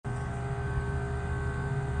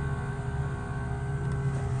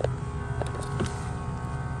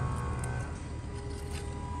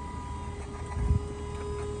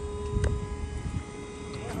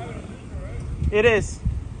It is.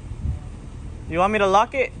 You want me to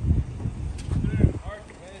lock it?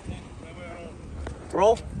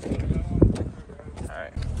 Roll.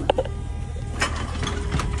 Alright.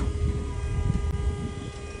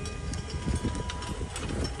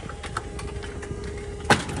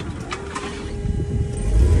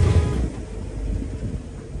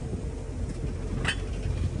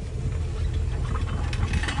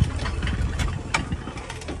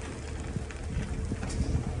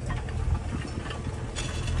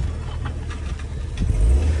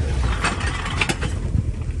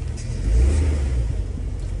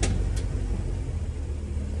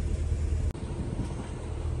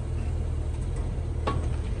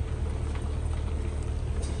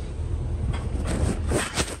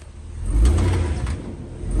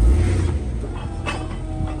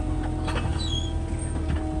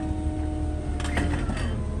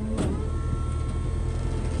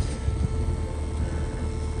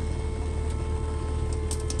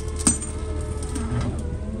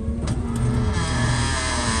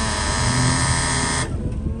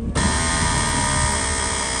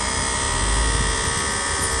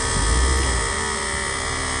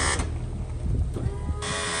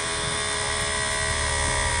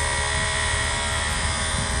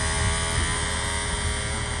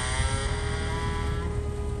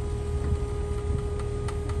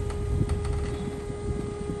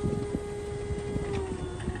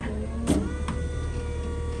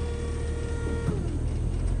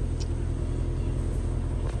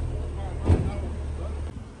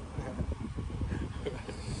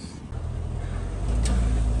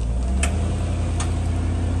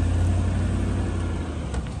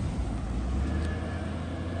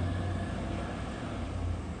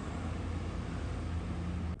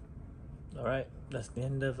 Alright, that's the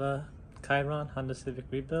end of Chiron Honda Civic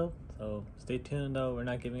rebuild. So stay tuned though, we're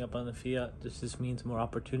not giving up on the Fiat. This just means more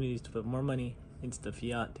opportunities to put more money into the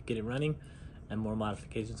Fiat to get it running, and more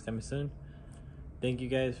modifications coming soon. Thank you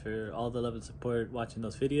guys for all the love and support watching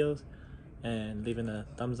those videos and leaving a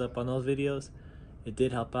thumbs up on those videos. It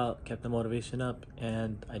did help out, kept the motivation up,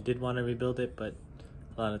 and I did want to rebuild it, but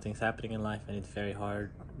a lot of things happening in life and it's very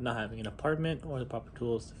hard not having an apartment or the proper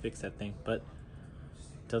tools to fix that thing. But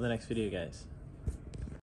until the next video, guys.